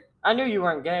before. I knew you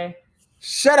weren't gay.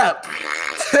 Shut up.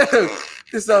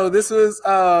 So this was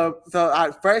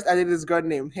first I dated this girl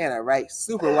named Hannah, right?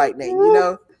 Super white name, you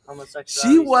know.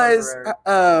 She was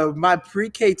my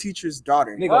pre-K teacher's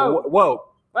daughter. Nigga, whoa.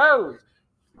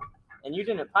 And you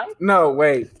didn't pipe? No,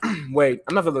 wait. I'm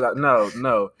not feeling that.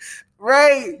 No.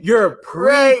 Right. You're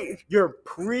pre-K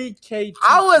teacher.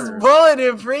 I was bullied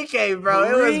in pre-K, bro.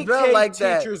 It was built like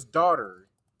that. Teacher's daughter.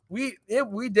 We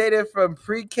dated from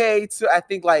pre-K to I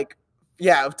think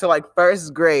to like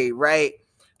first grade, right?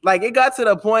 Like it got to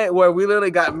the point where we literally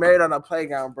got married on a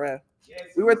playground, bro. Yes,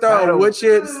 we were throwing wood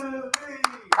chips.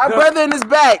 Our brother in his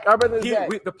back.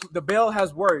 The bell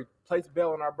has worked. Place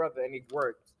bell on our brother and he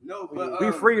worked. No, but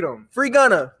we freed him. Free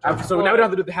Gunna. So now we don't have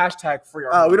to do the hashtag free.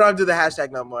 We don't have to do the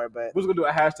hashtag no more. But we're gonna do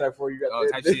a hashtag for you.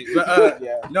 Type shit. But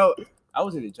yeah. No, I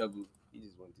wasn't in trouble. He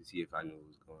just wanted to see if I knew what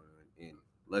was going on, and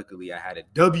luckily I had a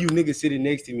W nigga sitting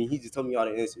next to me. He just told me all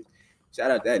the answers.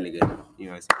 Shout out that nigga. You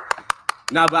know what I'm saying?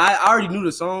 Nah, but I already knew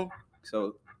the song,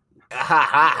 so.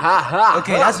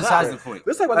 Okay, that's besides the point.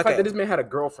 Let's talk about the fact that this man had a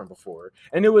girlfriend before,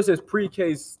 and it was his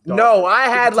pre-K's daughter. No, I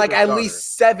had like at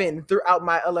least 7 throughout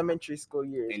my elementary school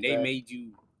years. And they made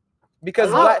you because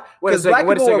black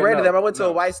people were rated them. I went to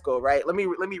a white school, right? Let me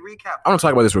recap. I want to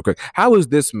talk about this real quick. How is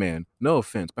this man? No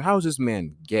offense, but how is this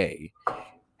man gay?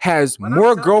 Has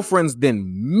more girlfriends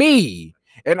than me,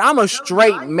 and I'm a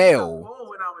straight male.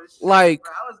 Like,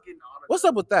 what's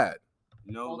up with that?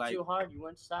 No, like too hard. You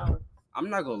went sour. I'm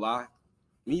not gonna lie.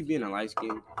 Me being a light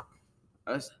skin,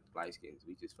 us light skins,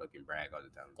 we just fucking brag all the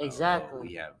time. Exactly.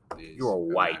 We have this. You're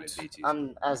white.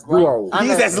 I'm as light.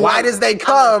 He's as white as they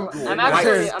come. I'm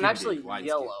actually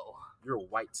yellow. You're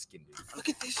white skinned. Look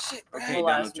at this shit, bro.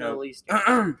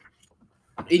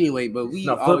 Okay, anyway, but we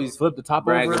always flip the top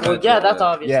over. Yeah, that's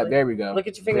obvious. Yeah, there we go. Look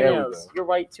at your fingernails. You're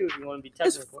white too if you want to be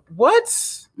technical. What?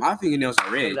 My fingernails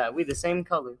are red. That we the same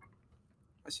color.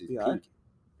 That shit's pink.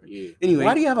 Yeah. Anyway,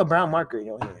 why do you have a brown marker in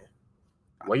your hand?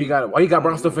 Why you got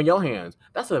brown stuff in your hands?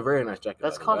 That's a very nice jacket.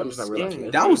 That's called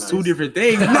skin. That was two different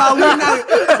things. No, we're not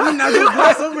gonna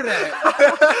gloss over that.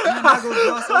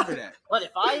 But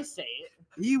if I say it,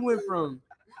 he went from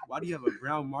why do you have a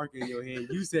brown marker in your hand?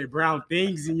 You said brown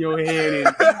things in your hand,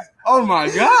 and oh my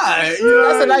god,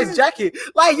 that's a nice jacket.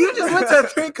 Like you just went to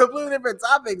 3 completely different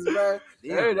topics, bro.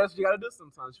 Hey, that's what you gotta do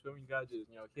sometimes. You feel me? You gotta just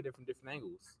hit it from different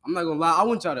angles. I'm not gonna lie. I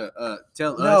want y'all to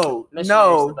tell us.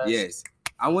 No. Yes,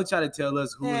 I want y'all to tell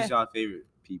us who is y'all favorite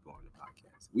people on the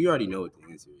podcast. We already know what the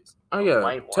answer is. Oh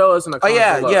yeah, tell us in the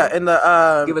comments. Yeah. In the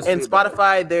in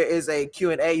Spotify there is a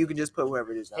Q&A. You can just put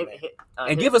whoever it is down there.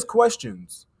 And give us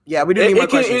questions. Yeah, we do need more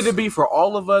questions. It can either be for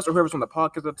all of us or whoever's on the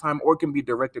podcast at the time, or it can be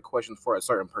directed questions for a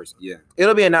certain person. Yeah,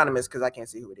 it'll be anonymous because I can't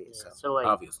see who it is. So like,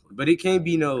 obviously, but it can't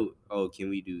be no. Oh, can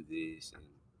we do this and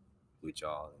with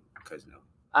y'all? Because no.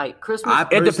 Christmas.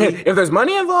 It depends. If there's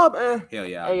money involved, hell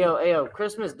yeah. Ayo,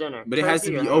 Christmas dinner. But it has to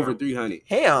be over 300.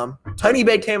 Ham. Honey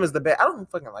baked ham is the best. I don't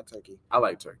fucking like turkey. I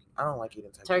like turkey. I don't like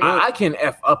eating turkey. I can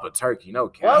F up a turkey. No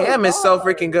cap. Ham is so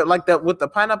freaking good. Like that with the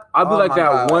pineapple. I'll be like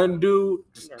that one dude.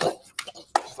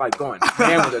 Like going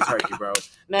ham with a turkey, bro.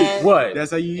 Man, what?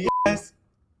 That's how you eat. Yes.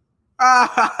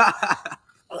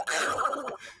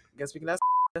 Guess we can ask.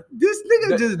 This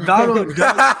nigga just Donald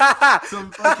Duck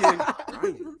some fucking.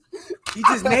 He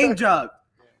just name dropped.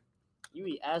 You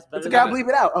eat ass better. You gotta bleep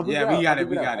it out. We got it.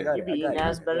 You be eating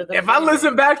ass better than. If I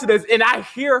listen back to this and I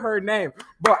hear her name,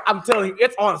 bro, I'm telling you,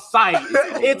 it's on site.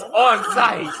 It's on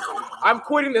site. I'm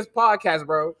quitting this podcast,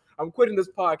 bro. I'm quitting this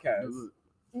podcast.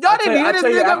 Y'all didn't hear this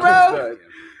nigga, bro.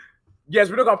 Yes,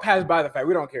 we're not gonna pass by the fact.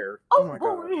 We don't care. Oh my god.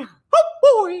 Oh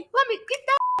boy. Let me get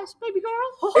that ass, baby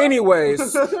girl.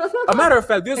 Anyways, a matter of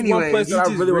fact, there's one place that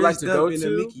I really would like to go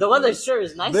to. The weather sure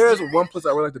is nice. There's one place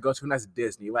I would like to go to, and that's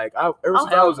Disney. Like, ever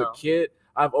since I was a kid,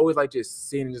 I've always like just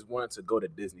seen and just wanted to go to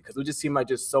Disney because it just seemed like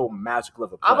just so magical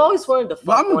of a place. I've always wanted to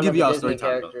fuck I'm gonna give y'all Disney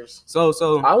story characters. So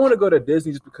I want to go to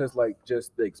Disney just because like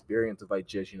just the experience of like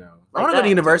just I want to go to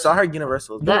Universal. I heard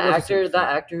Universal. That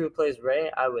actor who plays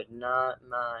Ray, I would not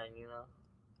mind.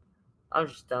 I'm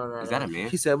just telling that. Is that a man?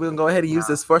 He said we're gonna go ahead and use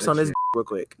this force on this real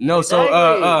quick. No, exactly.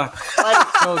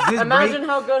 so this imagine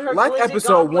how good her. Like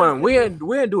episode 1, we ain't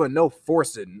doing no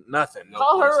forcing nothing.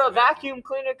 Call her a vacuum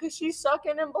cleaner because she's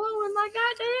sucking and blowing like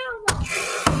goddamn.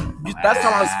 That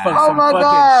sounds like some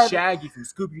fucking Shaggy from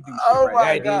Scooby Doo. Oh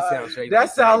my god,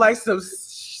 that sounds like some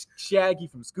Shaggy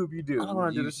from Scooby Doo. I don't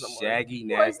want to do this no more. Shaggy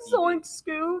nasty. Like Zoink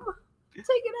Scoob, take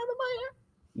it out of my hair.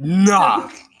 Nah.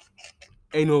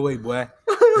 Ain't no way, boy.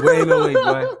 Ain't no way,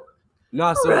 boy.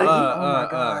 Nah, so oh my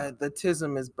god, the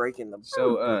tism is breaking the.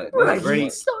 So I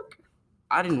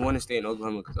didn't want to stay in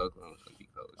Oklahoma because Oklahoma was gonna be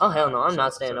closed. Oh hell no, I'm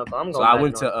not staying in Oklahoma. I'm going. So I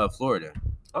went to Florida.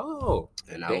 Oh,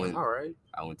 And damn, all right.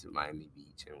 I went to Miami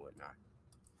Beach and whatnot.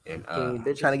 And Can you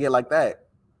bitches? Trying to get like that.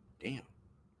 damn,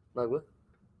 Like what?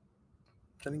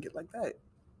 Trying to get like that.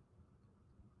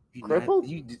 you Crippled?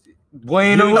 Boy,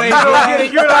 ain't no You way. don't get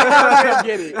it. You're not gonna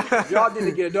get it. Y'all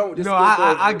didn't get it. Don't just No, skip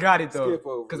over I it. got it though. Skip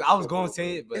over Because it. I was Skip gonna over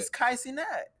say it. it, but It's Kaisi Nat.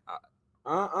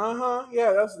 Uh-huh.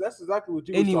 Yeah, that's exactly what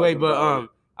you was anyway, talking but about.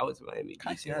 I went to Miami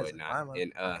Beach and whatnot. And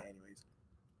anyways.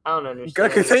 I don't Go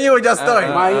understand. continue with your story.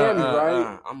 Miami,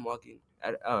 right? I'm walking.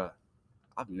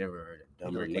 I've never heard a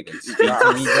dumber Nigga, nigga look speak at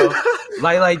to me, bro.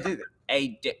 Like, this,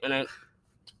 hey,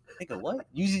 nigga, what?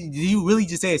 Do you really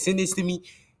just say a sentence to me?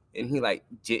 And he like,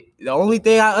 Jit. The only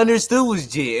thing I understood was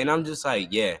Jit, and I'm just like,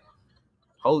 yeah.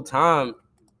 Whole time,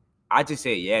 I just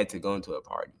said yeah to going to a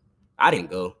party. I didn't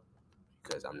go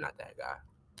because I'm not that guy,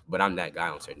 but I'm that guy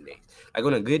on certain days. Like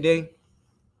on a good day,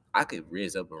 I could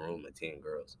riz up a room of 10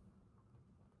 girls.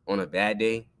 On a bad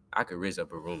day, I could riz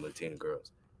up a room of 10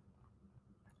 girls.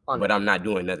 But I'm not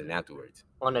doing nothing afterwards.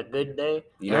 On a good day,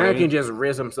 You know what I Aaron mean? can just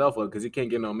riz himself up because he can't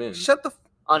get no men. Shut the.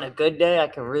 on a good day, I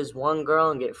can riz one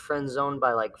girl and get friend zoned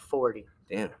by like 40.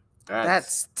 Damn.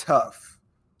 That's tough,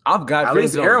 I've got At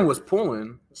friends least Aaron was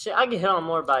pulling. Shit, I get hit on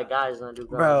more by guys than I do girls.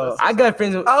 bro. That's I got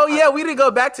friends. Oh yeah, we didn't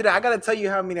go back to that. I gotta tell you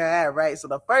how many I had. Right. So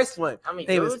the first one, How many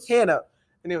her name was dudes? Hannah.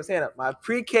 Her name was Hannah. My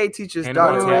pre-K teacher's Hannah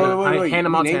daughter. Montana. Right? Hannah You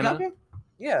name Montana. dropping?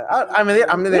 Yeah. I mean, We they're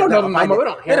don't know gonna them find no it. more. We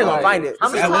don't They're hear gonna it. find it. How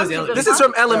This many is- That times was you been This is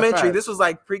fucked? from elementary. facts. This was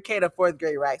like pre-K to 4th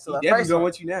grade, right? So He the definitely first don't one,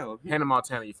 want you now. Hannah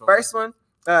Montana, you feel me? first one,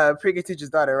 pre-K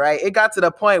teacher's daughter, right? It got to the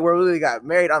point where we really got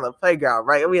married on the playground,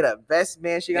 right? We had a best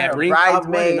man. She got her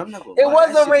bridesmaid. It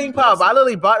was a ring pop. I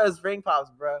literally bought us ring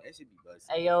pops, bro. That should be busted.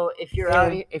 Hey yo, if you're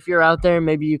Yeah. if you're out there,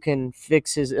 maybe you can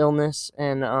fix his illness.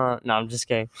 And no, I'm just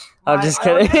kidding. I'm My just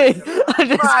kidding. illness? I'm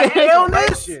just My kidding.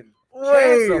 illness?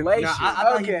 Wait. Cancellation. Nah,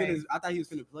 I Okay. thought he was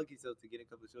finna plug himself to get a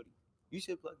couple of shorty. You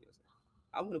should plug yourself.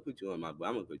 I'm gonna put you on my boy.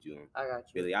 I'm gonna put you on. I got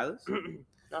you. Billie Eilish?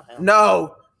 No, hell.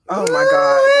 No. Oh my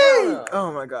god.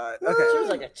 Oh my god. She was Okay.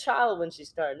 like a child when she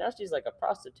started. Now she's like a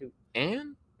prostitute.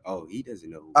 And? Oh, he doesn't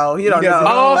know. Oh, you don't know. doesn't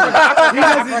Oh, I He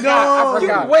doesn't forgot. know. I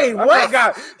forgot. Wait, I what?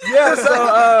 forgot. Yeah,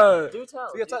 so, Do tell.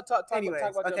 so yeah, talk Anyways,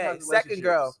 about your okay. past Second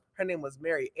girl. relationships. Her name was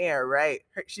Mary Ann, right?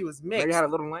 She was mixed. Maybe had a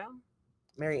little lamb?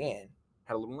 Mary Ann.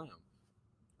 Had a little lamb.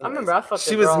 I remember I fucked.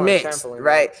 She a was girl on a mixed, trampoline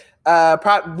right?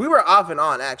 once. We were off and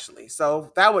on actually.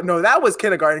 So that was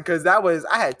kindergarten because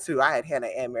I had two. I had Hannah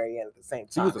and Mary Ann at the same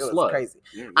She time. was a It slut. crazy.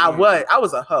 Yeah, I yeah.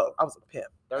 was a hoe. I was a pimp.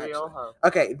 Dirty actually. old hoe.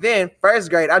 Okay, then first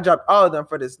grade, I dropped all of them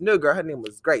for this new girl. Her name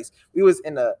was Grace. We was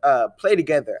in a play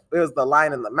together. It was the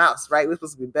Lion and the Mouse, right? We were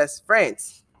supposed to be best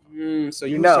friends. So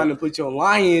you know. was trying to put your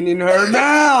lion in her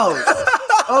mouth.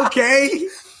 Okay.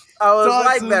 I was Talk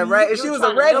like to that, me. right? And You she were was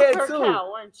a trying to milk redhead her too.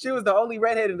 cow, weren't She you? was the only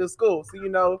redhead in the school,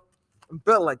 so I'm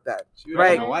built like that. She was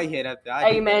Right. like a whitehead after I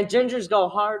Hey did. man, gingers go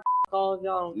hard. All of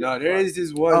y'all. don't No, give a there fuck. is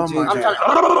this one Oh my ginger.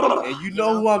 God. And you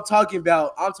know who I'm talking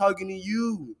about. I'm talking to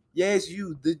you. Yes,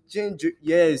 you, the ginger.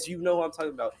 Yes, you know who I'm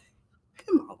talking about.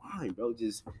 Come on, line, bro.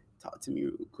 Just talk to me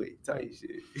real quick. Tell you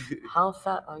shit. How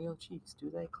fat are your cheeks?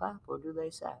 Do they clap or do they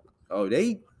sap? Oh,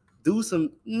 they do some.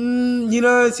 You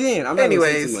know what I'm saying? I'm not gonna say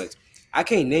Anyways. too much. I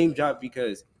can't name drop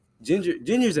because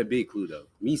ginger's a big clue though.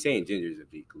 Me saying ginger is a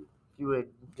big clue. You would.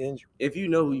 Ginger. If you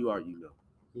know who you are, you know.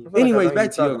 I feel like I know Anyways, who back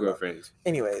you're to your talking about. girlfriends.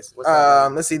 Anyways, What's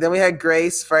up, let's see. Then we had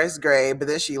Grace first grade, but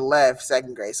then she left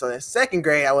second grade. So in second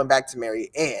grade, I went back to Mary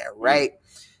Ann, right?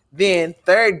 Then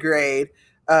third grade,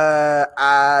 third.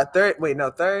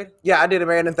 Yeah, I did a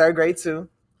Mary Ann in third grade too.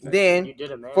 Then You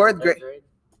did a man. fourth in third grade.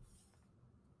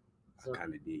 I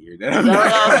kind of did hear Is that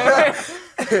that.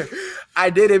 what I heard? I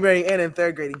did it Mary Ann in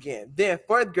third grade again. Then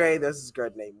fourth grade, there's this girl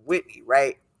named Whitney,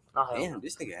 right? Oh, hell Damn, no.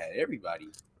 this nigga had everybody.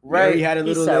 Right. Mary had a He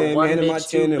little said name, one Hannah bitch,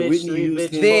 two Montana, bitch, Whitney three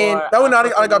Houston. bitch, Then four. no, I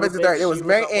fucked got a back to little third. It bitch, was she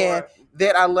Mary a Ann. whore.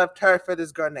 Then I left her for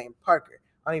this girl named Parker.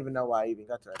 I don't even know why I even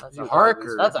got to her. That's She a was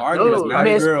Parker. That's a Parker was dude. not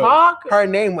a Miss girl. Parker. Her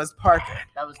name was Parker.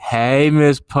 That was Hey,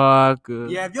 Miss Parker.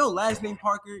 Yeah, if your last name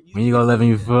Parker, When you gonna let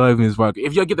me fuck Miss Parker?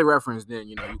 If y'all get the reference, then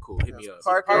you know you cool. Hit me up.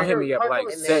 Parker. Don't hit me up. Parker Like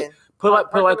was- And say, then put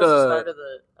like Parker was the start a of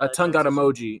the, tongue out transition.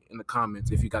 emoji in the comments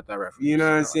if you got that reference. You know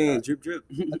what I'm saying? Drip, drip.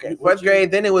 okay, fourth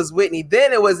grade. Then it was Whitney.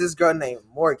 Then it was this girl named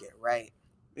Morgan, right?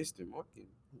 Mr. Morgan.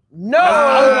 No,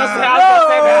 I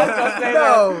was gonna say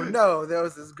that. no. There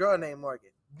was this girl named Morgan.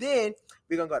 Then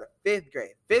we're gonna go to fifth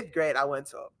grade. Fifth grade, I went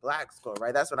to a black school,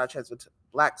 right? That's when I transferred to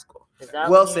black school. Is that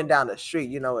Wilson when down the street,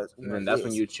 you know it. And then that's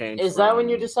when you change. Is that when from-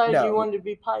 you decided No. you wanted to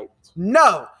be piped?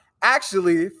 No,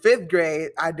 actually, fifth grade,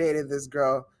 I dated this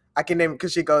girl. I can name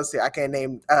because she goes here. I can't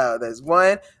name. There's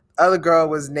one other girl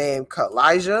was named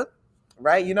Kalijah,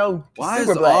 right? You know, Why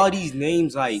super is black. all these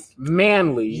names like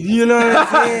Manly. you know what I'm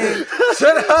saying?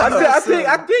 Shut up.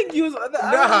 I think you was No.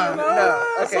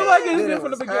 I Okay. feel like it's Then been it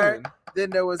from the was her. beginning. Then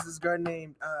there was this girl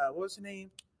named what was her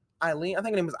name? Eileen. I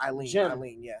think her name was Eileen. Jim.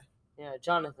 Eileen, yeah. Yeah,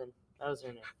 Jonathan. That was her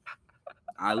name.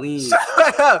 Eileen.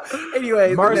 Shut up.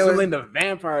 Anyways, Marceline the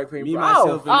Vampire Queen. Me, bro.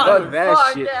 myself, and Fuck I. that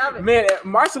Fuck, shit. damn it. Man,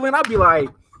 Marceline, I'd be like,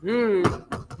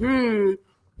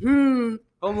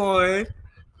 Hold on.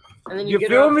 And then you get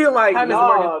feel up, me? Like, How does it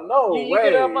no, no you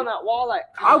way. get up on that wall like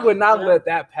I would not you know? let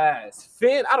that pass.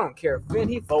 Finn, I don't care. Finn,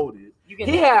 he folded. You can,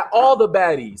 He had all the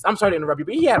baddies. I'm sorry to interrupt you,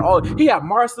 but he had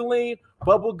Marceline,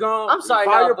 Bubblegum, I'm sorry,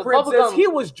 Fire no, but Princess. Bubblegum- He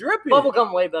was dripping.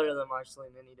 Bubblegum way better than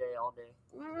Marceline any day, all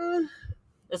day.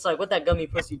 It's like what that gummy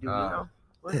pussy do, you know?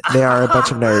 They are a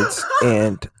bunch of nerds,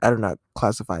 and I do not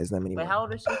classify as them anymore. Wait, how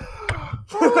old is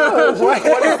she?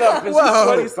 What is up?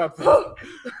 Whoa. 20 something.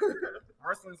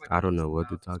 I don't know what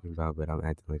they're talking about, but I'm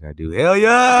acting like I do. Hell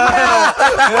yeah!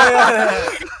 Hell yeah!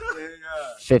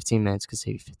 15 minutes could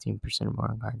save you 15% or more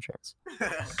on car insurance.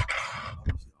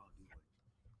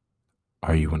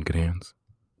 Are you in good hands?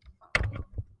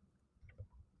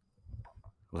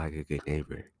 Like a good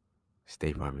neighbor,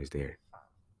 State Farm is there.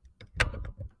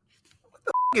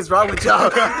 What is wrong with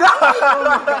y'all?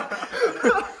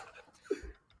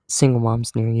 Single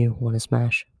moms near you want to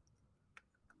smash.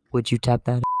 Would you tap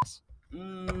that ass?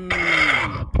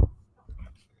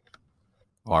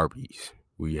 Arby's,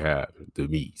 we have the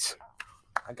meats.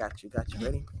 I got you.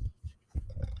 Ready?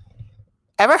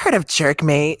 Ever heard of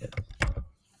Jerkmate?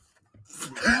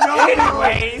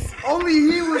 Anyways, Only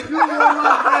he would do one like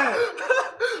that.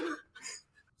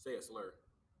 say a slur.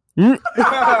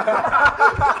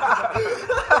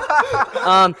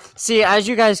 See, as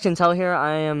you guys can tell here,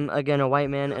 I am again a white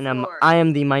man, and I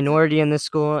am the minority in this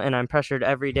school, and I'm pressured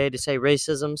every day to say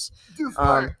racisms.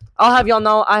 I'll have y'all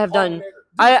know I have done.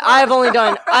 I have only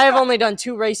done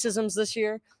 2 racisms this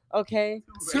year. Okay.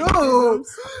 Two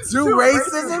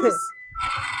racisms?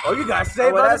 Oh, you got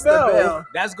saved by that's the the bell. bell.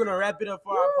 That's gonna wrap it up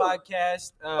for our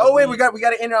podcast. Oh wait, we got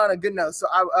to end it on a good note. So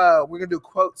we're gonna do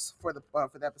quotes for the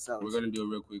episode. We're gonna do a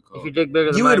real quick If call. you dig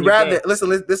bigger than You mine, would you're rather gay. listen.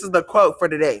 This is the quote for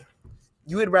today.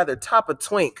 You would rather top a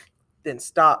twink than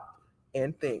stop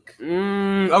and think.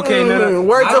 Okay, no.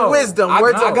 Words I of don't- wisdom. I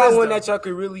Words got of one wisdom. that y'all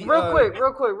could really Real quick.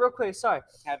 Sorry.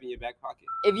 have in your back pocket.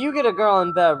 If you get a girl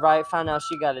in bed, right, find out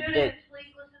she got a dick.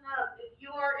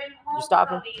 You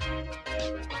stopping?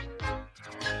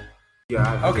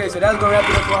 Yeah. Okay, so that's gonna wrap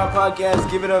it up for our podcast.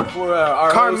 Give it up for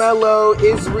our host. Carmello,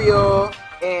 Israel,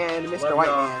 and Mr. White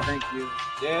Man. Thank you.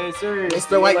 Yes, sir.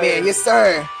 Mr. White Man, yes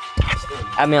sir.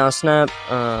 Add me on Snap.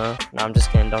 No, I'm just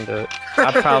kidding. Don't do it.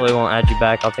 I probably won't add you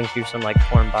back. I'll think you're some like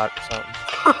porn bot or something.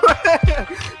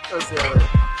 Let's see how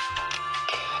it-